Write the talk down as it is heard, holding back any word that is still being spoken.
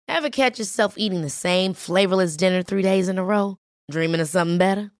Ever catch yourself eating the same flavorless dinner 3 days in a row? Dreaming of something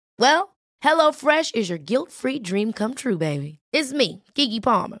better? Well, HelloFresh is your guilt-free dream come true, baby. It's me, Keke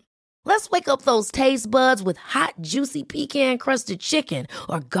Palmer. Let's wake up those taste buds with hot, juicy pecan-crusted chicken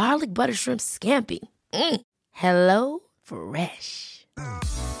or garlic butter shrimp scampi. Hello Fresh.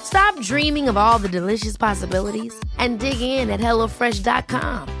 Stop dreaming of all the delicious possibilities and dig in at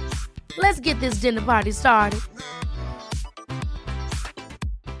HelloFresh.com. Let's get this dinner party started.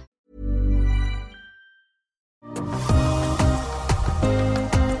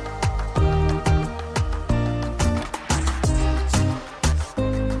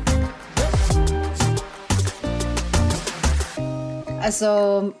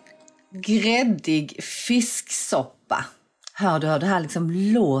 Alltså, gräddig fisksoppa. Hör du hur det här liksom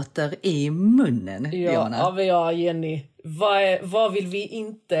låter i munnen, Diana? Ja, Jenny. Vad vill vi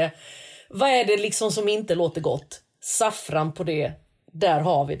inte... Vad är det liksom som inte låter gott? Saffran på det. Där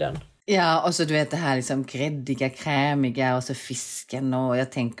har vi den. Ja, och så du vet det här liksom gräddiga, krämiga och så fisken och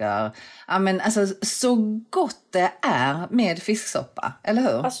jag tänker... Ja, men alltså så gott det är med fisksoppa, eller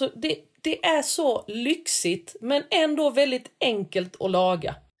hur? Alltså, det är så lyxigt men ändå väldigt enkelt att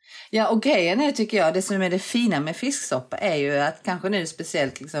laga. Ja, och grejen är, tycker jag, det som är det fina med fisksoppa är ju att kanske nu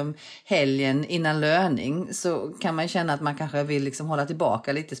speciellt liksom helgen innan löning så kan man känna att man kanske vill liksom hålla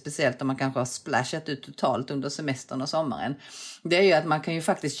tillbaka lite, speciellt om man kanske har splashat ut totalt under semestern och sommaren. Det är ju att man kan ju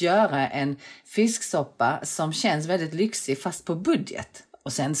faktiskt göra en fisksoppa som känns väldigt lyxig fast på budget.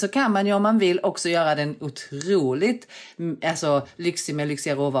 Och sen så kan man ju om man vill också göra den otroligt alltså, lyxig med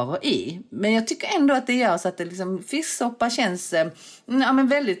lyxiga råvaror i. Men jag tycker ändå att det gör så att det liksom, fisksoppa känns men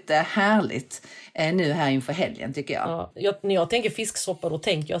väldigt härligt nu här inför helgen tycker jag. Ja, när jag tänker fisksoppa då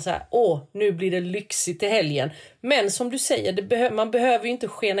tänker jag så här, nu blir det lyxigt till helgen. Men som du säger, man behöver ju inte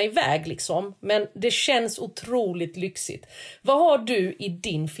skena iväg liksom. Men det känns otroligt lyxigt. Vad har du i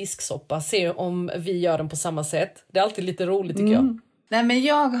din fisksoppa? Se om vi gör den på samma sätt. Det är alltid lite roligt tycker jag. Nej, men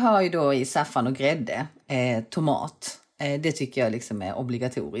jag har ju då i saffran och grädde tomat. Det tycker jag liksom är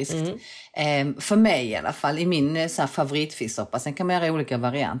obligatoriskt. För mig i alla fall, i min favoritfisksoppa. Sen kan man göra olika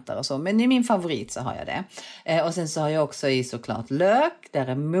varianter och så. Men i min favorit så har jag det. Och sen så har jag också i såklart lök. Där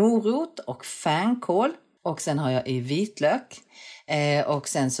är morot och fänkål. Och sen har jag i vitlök. Och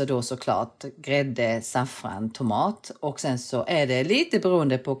sen så då såklart grädde, saffran, tomat. Och sen så är det lite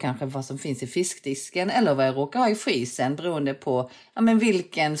beroende på kanske vad som finns i fiskdisken. Eller vad jag råkar ha i frysen. Beroende på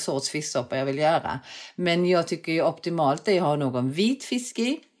vilken sorts fisksoppa jag vill göra. Men jag tycker ju optimalt är att ha någon vit fisk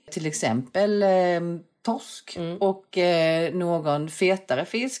i. Till exempel torsk och någon fetare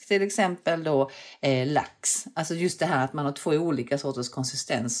fisk, till exempel då lax. Alltså just det här att man har 2 olika sorters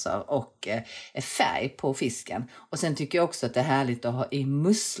konsistenser och färg på fisken. Och sen tycker jag också att det är härligt att ha i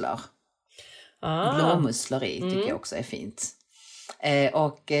musslor. Blåmusslor i tycker jag också är fint.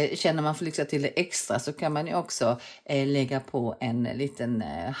 Och känner man för lyxa till det extra så kan man ju också lägga på en liten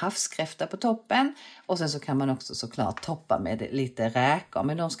havskräfta på toppen. Och sen så kan man också såklart toppa med lite räkor.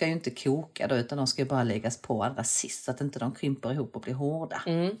 Men de ska ju inte koka då, utan de ska ju bara läggas på allra sist så att inte de krymper ihop och blir hårda,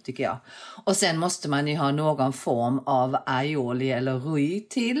 tycker jag. Och sen måste man ju ha någon form av aioli eller rui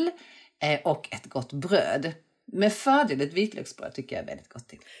till och ett gott bröd. Med fördel ett vitlöksbröd tycker jag är väldigt gott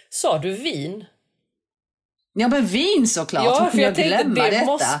till. Sa du vin? Ja, men vin såklart. Ja, för jag tänkte det detta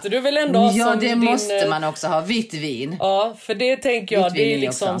måste du väl ändå ha. Ja, det måste man också ha. Vitt vin. Ja, för det tänker jag. Det är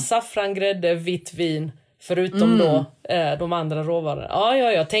liksom också saffran, grädde, vitt vin. Förutom då de andra råvarorna. Ja,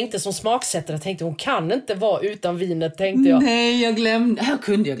 jag tänkte som smaksättare. Jag tänkte hon kan inte vara utan vinet, tänkte jag. Nej, här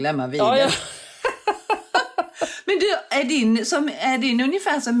kunde jag glömma vinet. Ja. Men du, är din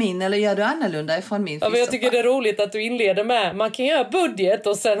ungefär som min eller gör du annorlunda ifrån min fisksoppa? Ja, jag tycker det är roligt att du inleder med man kan göra budget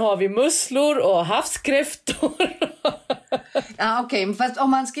och sen har vi musslor och havskräftor. Ja, okej. Fast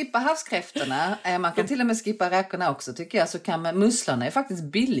om man skippar havskräftorna, man kan till och med skippa räkorna också tycker jag, så kan musslorna är faktiskt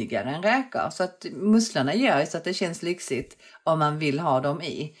billigare än räkor. Så att musslorna gör så att det känns lyxigt om man vill ha dem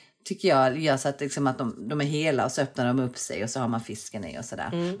i. Tycker jag gör så att, liksom, att de är hela och så öppnar de upp sig och så har man fisken i och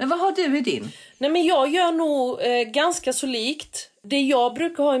sådär. Men vad har du i din? Nej, men jag gör nog ganska så likt. Det jag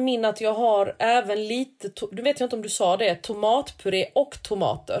brukar ha i min att jag har även lite, du vet jag inte om du sa det, tomatpuré och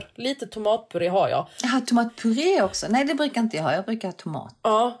tomater. Lite tomatpuré har jag. Jag har tomatpuré också. Nej, det brukar inte jag ha. Jag brukar ha tomat.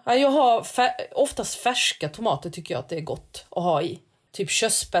 Ja, jag har oftast färska tomater tycker jag att det är gott att ha i. Typ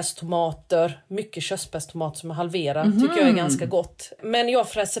körsbärstomater, mycket körsbärstomater som är halverad tycker jag är ganska gott. Men när jag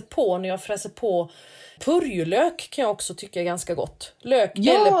fräser på purjolök kan jag också tycka är ganska gott. Lök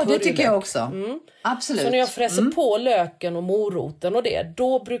eller purjolök. Ja, det tycker jag också. Absolut. Så när jag fräser på löken och moroten och det,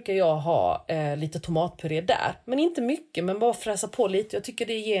 då brukar jag ha lite tomatpuré där. Men inte mycket, men bara fräsa på lite. Jag tycker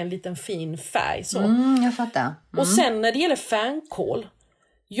det ger en liten fin färg så. Jag fattar. Och sen när det gäller fänkål,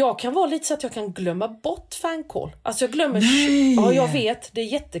 Jag kan vara lite så att jag kan glömma bort fänkål. Alltså jag glömmer... Ja, jag vet. Det är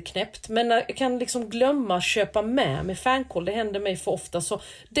jätteknäppt. Men jag kan liksom glömma köpa med fänkål. Det händer mig för ofta. Så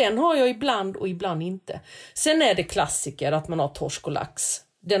den har jag ibland och ibland inte. Sen är det klassiker att man har torsk och lax.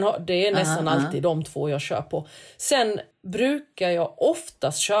 Det är nästan alltid de två jag kör på. Sen brukar jag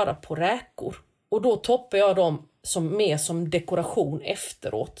oftast köra på räkor. Och då toppar jag dem som dekoration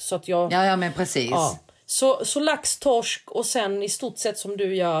efteråt. Så att jag... Ja, men precis. Ja. Så lax, torsk och sen i stort sett som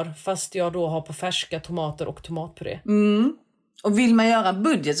du gör, fast jag då har på färska tomater och tomatpuré. Och vill man göra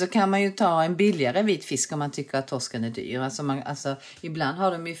budget så kan man ju ta en billigare vit fisk om man tycker att torsken är dyr. Alltså ibland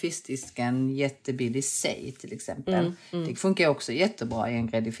har de ju fiskdisken jättebillig sig till exempel. Det funkar också jättebra i en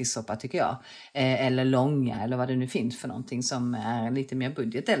gräddig fisksoppa tycker jag. Eller långa eller vad det nu finns för någonting som är lite mer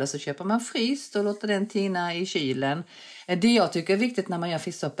budget. Eller så köper man fryst och låter den tina i kylen. Det jag tycker är viktigt när man gör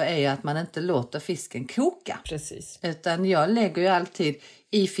fisksoppa är att man inte låter fisken koka. Precis. Utan jag lägger ju alltid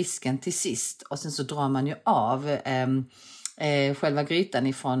i fisken till sist och sen så drar man ju av... själva grytan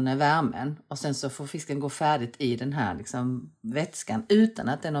ifrån värmen och sen så får fisken gå färdigt i den här liksom vätskan utan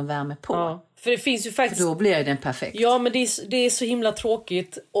att det är någon värme på. Ja, för det finns ju faktiskt... För då blir den perfekt. Ja, men det är så himla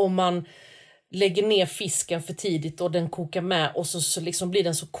tråkigt om man lägger ner fisken för tidigt och den kokar med och så liksom blir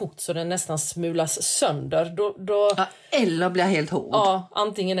den så kokt så den nästan smulas sönder. Ja, eller blir helt hård. Ja,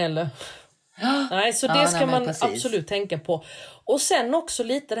 antingen eller. Nej, så det ska man precis. absolut tänka på. Och sen också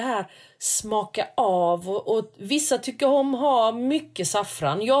lite det här smaka av och vissa tycker om att ha mycket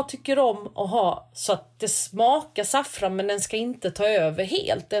saffran. Jag tycker om att ha så att det smakar saffran men den ska inte ta över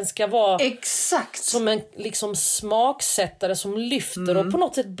helt. Den ska vara exakt som en liksom smaksättare som lyfter och på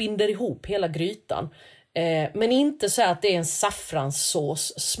något sätt binder ihop hela grytan. Men inte så att det är en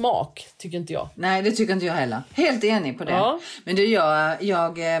saffranssås smak, tycker inte jag. Nej, det tycker inte jag heller. Helt enig på det. Ja. Men det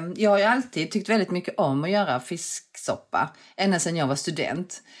jag har ju alltid tyckt väldigt mycket om att göra fisksoppa. Ända sedan jag var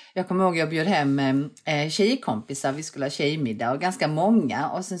student. Jag kommer ihåg att jag bjöd hem tjejkompisar. Vi skulle ha tjejmiddag och ganska många.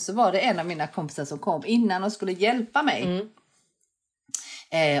 Och sen så var det en av mina kompisar som kom innan och skulle hjälpa mig.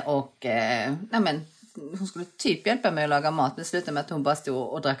 Hon skulle typ hjälpa mig att laga mat, men slutade med att hon bara stod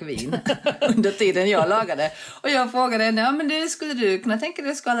och drack vin under tiden jag lagade. Och jag frågade henne, men det skulle du kunna tänka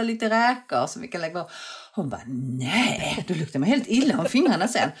dig att skala lite räkor som vi kan lägga på? Hon bara, nej, du luktar mig helt illa om fingrarna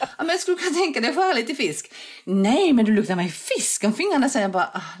sen. Ja, men jag skulle kunna tänka dig att skära lite fisk. Nej, men du luktar mig fisk om fingrarna sen. Jag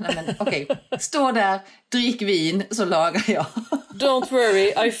bara, okej. Stå där, drick vin, så lagar jag. Don't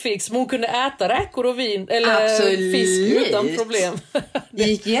worry, I fix. Men hon kunde äta räkor och vin eller absolut. Fisk utan problem. Det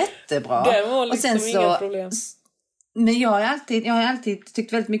gick jättebra. Det var liksom och sen inga problem. Men jag har alltid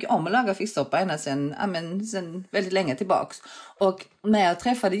tyckt väldigt mycket om att laga fisksoppa ända sen väldigt länge tillbaks. Och när jag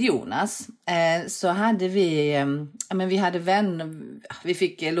träffade Jonas så hade vi hade vänner, vi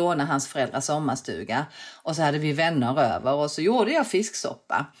fick låna hans föräldrars sommarstuga och så hade vi vänner över och så gjorde jag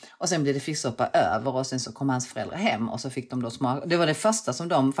fisksoppa och sen blev det fisksoppa över och sen så kom hans föräldrar hem och så fick de då smaka. Det var det första som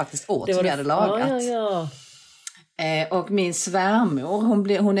de faktiskt åt som vi hade lagat. Ja. Och min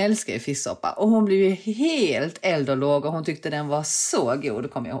svärmor, hon älskar ju fisksoppa och hon blev ju helt eld och låg och hon tyckte den var så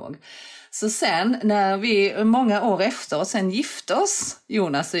god, kommer jag ihåg. Så sen när vi många år efter och sen gifte oss,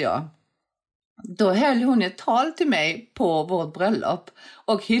 Jonas och jag, då höll hon ett tal till mig på vårt bröllop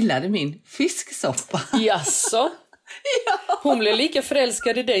och hyllade min fisksoppa. Jaså? Ja. Hon blev lika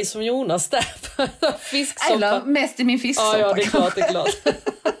förälskad i dig som Jonas där. Fisksoppa. Eller mest i min fisksoppa. Ja, det är klart.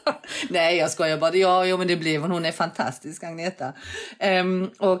 Nej, jag skojar bara. Ja, men det blev hon. Hon är fantastisk, Agneta.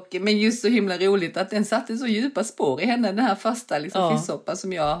 Men just så himla roligt att den satte så djupa spår i henne, den här första fisksoppa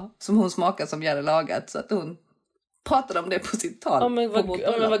som hon smakade som jag hade lagat. Så att hon pratade om det på sitt tal. Ja, men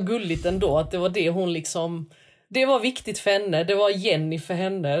vad gulligt ändå att det var det hon liksom... Det var viktigt för henne. Det var Jenny för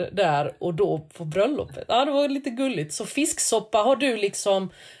henne där och då på bröllopet. Ja, det var lite gulligt. Så fisksoppa har du liksom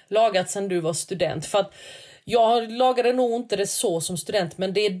lagat sedan du var student. För att jag lagade nog inte det så som student.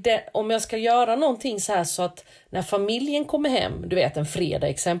 Men det är det, om jag ska göra någonting så här så att när familjen kommer hem. Du vet en fredag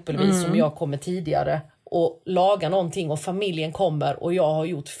exempelvis som jag kommer tidigare. Och lagar någonting och familjen kommer och jag har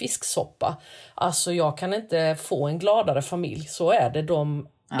gjort fisksoppa. Alltså jag kan inte få en gladare familj. Så är det. De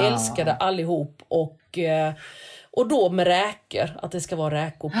älskade allihop och då med räkor, att det ska vara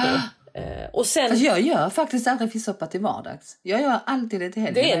räkor på. Och sen, alltså jag gör faktiskt aldrig fisksoppa till vardags. Jag gör alltid det till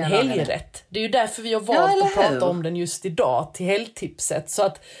helgen. Det är en helgrätt. Det är ju därför vi har valt att prata om den just idag till helgtipset. Så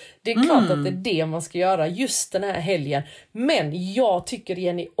att det är klart att det är det man ska göra just den här helgen. Men jag tycker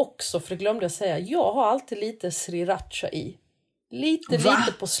Jenny också, för det glömde jag säga, jag har alltid lite sriracha i. Lite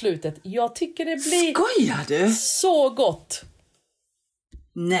på slutet. Jag tycker det blir Skojar du? Så gott.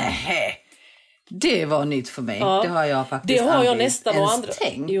 Nej, det var nytt för mig. Ja, det har jag faktiskt det har jag nästan och andra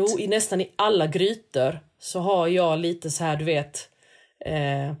tänkt. Jo, nästan i alla grytor så har jag lite så här, du vet,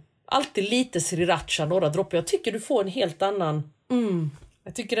 alltid lite sriracha, några droppar. Jag tycker du får en helt annan...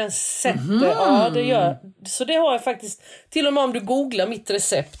 Jag tycker den sätter... Ja, det gör. Så det har jag faktiskt... Till och med om du googlar mitt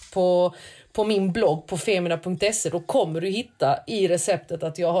recept på min blogg på femina.se, då kommer du hitta i receptet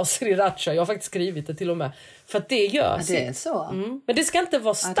att jag har sriracha. Jag har faktiskt skrivit det till och med. För att det gör sitt. Det är så. Men det ska inte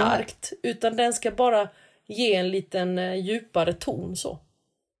vara starkt, utan den ska bara ge en liten djupare ton så.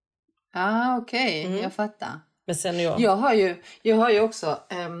 Okej. Jag fattar. Men sen jag har ju också...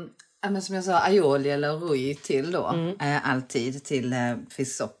 som jag sa, aioli eller rui till då. Alltid till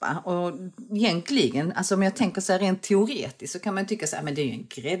fisksoppa. Och egentligen, alltså om jag tänker så här rent teoretiskt, så kan man tycka så här, men det är ju en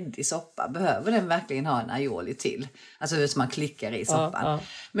gräddig soppa. Behöver den verkligen ha en aioli till? Alltså som man klickar i soppan.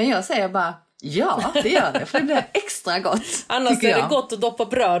 Men jag säger bara, ja, det gör det. För det blir extra gott. Annars är det gott att doppa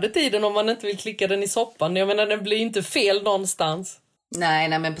brödet i den om man inte vill klicka den i soppan. Jag menar, den blir inte fel någonstans.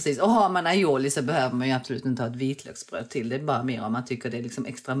 Nej, men precis. Och har man aioli så behöver man ju absolut inte ha ett vitlöksbröd till. Det är bara mer om man tycker det är liksom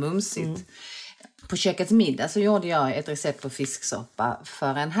extra mumsigt. På kökets middag så gjorde jag ett recept på fisksoppa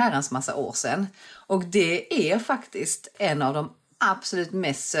för en herrans massa år sedan. Och det är faktiskt en av de absolut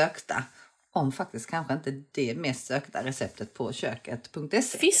mest sökta, om faktiskt kanske inte det mest sökta receptet på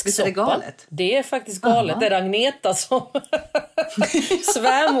köket.se. Fisksoppa? Är det galet? Det är faktiskt galet. Det är Agneta som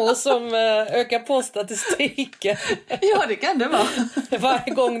svärmor som ökar på statistiken. Ja, det kan det vara.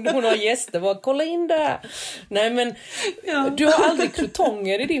 Varje gång hon har gäster, bara kolla in det. Nej, men du har aldrig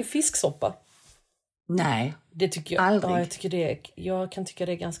krutonger i din fisksoppa? Nej, det tycker jag. Aldrig. Ja, jag kan tycka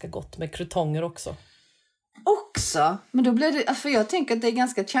det är ganska gott med krutonger också. Men då blir det, för jag tänker att det är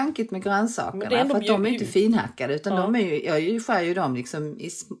ganska chankigt med grönsakerna, för att de är inte finhackade, utan de är ju, jag skär ju dem liksom i,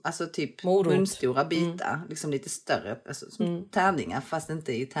 alltså typ munstora bitar, liksom lite större, alltså, som tärningar, fast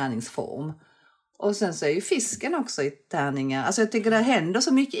inte i tärningsform. Och sen så är ju fisken också i tärningar. Alltså jag tycker det händer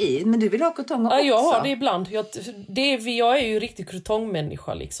så mycket i, men du vill ha krutonger också. Ja, jag har det ibland. Jag är ju riktigt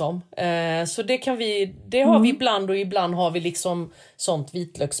krutongmänniska liksom. Så det har vi ibland, och ibland har vi liksom sånt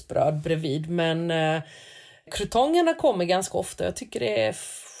vitlöksbröd bredvid, men krutongerna kommer ganska ofta. Jag tycker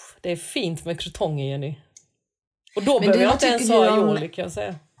det är fint med krutonger, Jenny. Och då behöver jag inte ens ha aioli, kan jag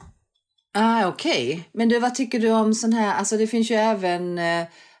säga. Okej. Men du, vad tycker du om sån här, alltså det finns ju även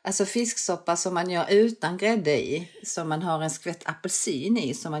alltså fisksoppa som man gör utan grädde i, som man har en skvätt apelsin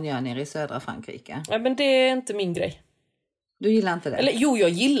i, som man gör nere i södra Frankrike. Ja, men det är inte min grej. Du gillar inte det? Eller jo, jag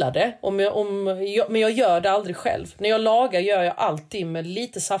gillar det, men jag gör det aldrig själv. När jag lagar gör jag alltid med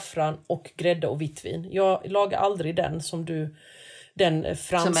lite saffran och grädde och vitt vin. Jag lagar aldrig den den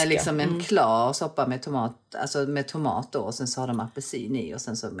franska. Som är liksom en klar soppa med tomat, alltså med tomat då, och sen så har de apelsin i och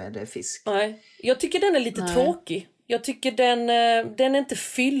sen så med fisk. Nej, jag tycker den är lite tråkig. Jag tycker den är inte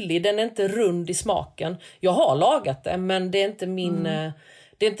fyllig, den är inte rund i smaken. Jag har lagat den, men det är inte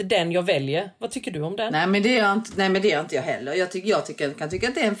det är inte den jag väljer. Vad tycker du om den? Nej, men det gör inte jag heller. Jag kan tycka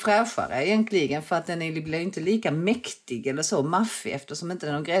att det är en fräschare egentligen, för att den blir inte lika mäktig eller så maffig, eftersom inte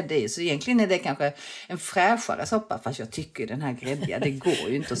den har grädde i. Så egentligen är det kanske en fräschare soppa, fast jag tycker den här gräddiga, det går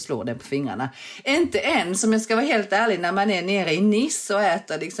ju inte att slå den på fingrarna. Inte än, som jag ska vara helt ärlig, när man är nere i Nice och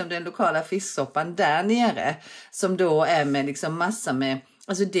äter liksom den lokala fisksoppan där nere, som då är med liksom massa med,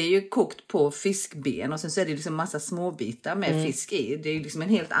 alltså det är ju kokt på fiskben och sen så är det liksom massa småbitar med fisk i. Det är ju liksom en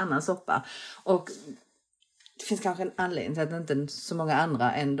helt annan soppa. Och det finns kanske en anledning till att inte så många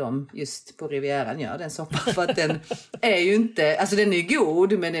andra än de just på Rivieran gör den soppan. För att den är ju inte, alltså den är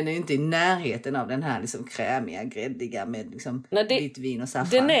god, men den är inte i närheten av den här liksom krämiga, gräddiga med liksom vitt vin och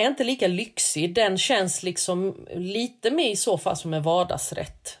saffran. Den är inte lika lyxig. Den känns liksom lite mer i så fall som en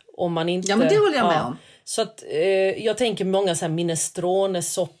vardagsrätt. Om man inte, men det håller jag med om. Så att jag tänker många så här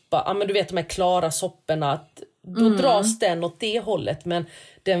minestrone-soppa. Ja, men du vet de här klara sopporna. Att då dras den åt det hållet. Men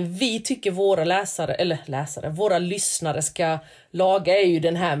den vi tycker våra lyssnare ska laga är ju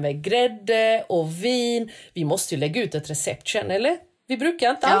den här med grädde och vin. Vi måste ju lägga ut ett recept, känner, eller? Vi brukar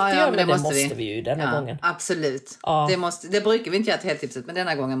inte alltid göra, men det måste vi ju denna gången. Absolut. Ja. Det brukar vi inte göra till helt tipset, men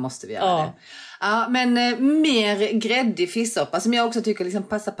denna gången måste vi göra det. Ja, men mer gräddig fisksoppa som jag också tycker liksom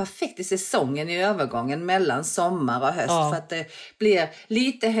passar perfekt i säsongen, i övergången mellan sommar och höst. För att det blir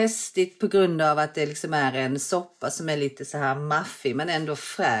lite hästigt på grund av att det liksom är en soppa som är lite så här maffig, men ändå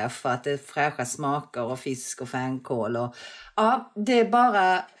fräsch, för att det är fräscha smaker och fisk och fänkål. Och, ja, det är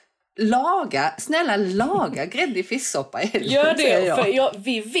bara... Snälla laga gräddig fisksoppa. Gör det, för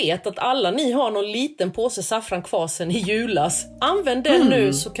vi vet att alla ni har någon liten påse saffrankvasen i julas. Använd den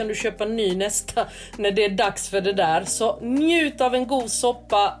nu, så kan du köpa ny nästa när det är dags för det där. Så njut av en god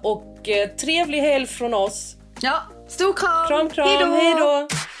soppa och trevlig helg från oss. Ja, stor kram. Kram, hej då.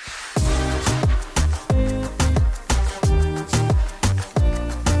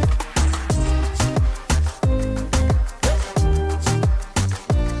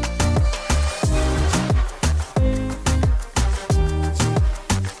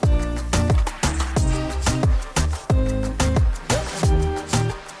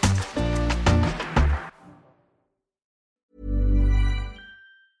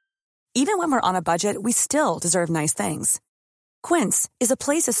 Even when we're on a budget, we still deserve nice things. Quince is a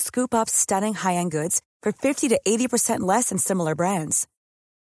place to scoop up stunning high-end goods for 50 to 80% less than similar brands.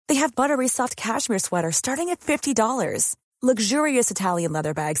 They have buttery soft cashmere sweaters starting at $50, luxurious Italian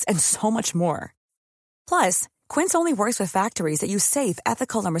leather bags, and so much more. Plus, Quince only works with factories that use safe,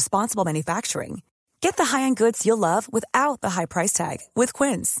 ethical, and responsible manufacturing. Get the high-end goods you'll love without the high price tag with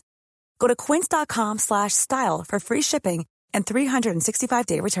Quince. Go to quince.com/style for free shipping and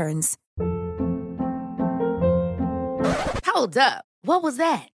 365-day returns. Hold up. What was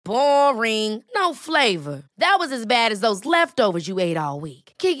that? Boring. No flavor. That was as bad as those leftovers you ate all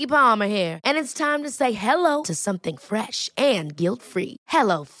week. Keke Palmer here, and it's time to say hello to something fresh and guilt-free.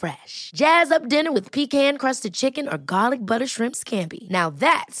 Hello Fresh. Jazz up dinner with pecan-crusted chicken or garlic butter shrimp scampi. Now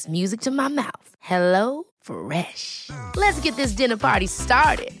that's music to my mouth. Hello Fresh. Let's get this dinner party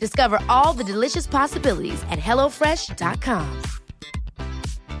started. Discover all the delicious possibilities at hellofresh.com.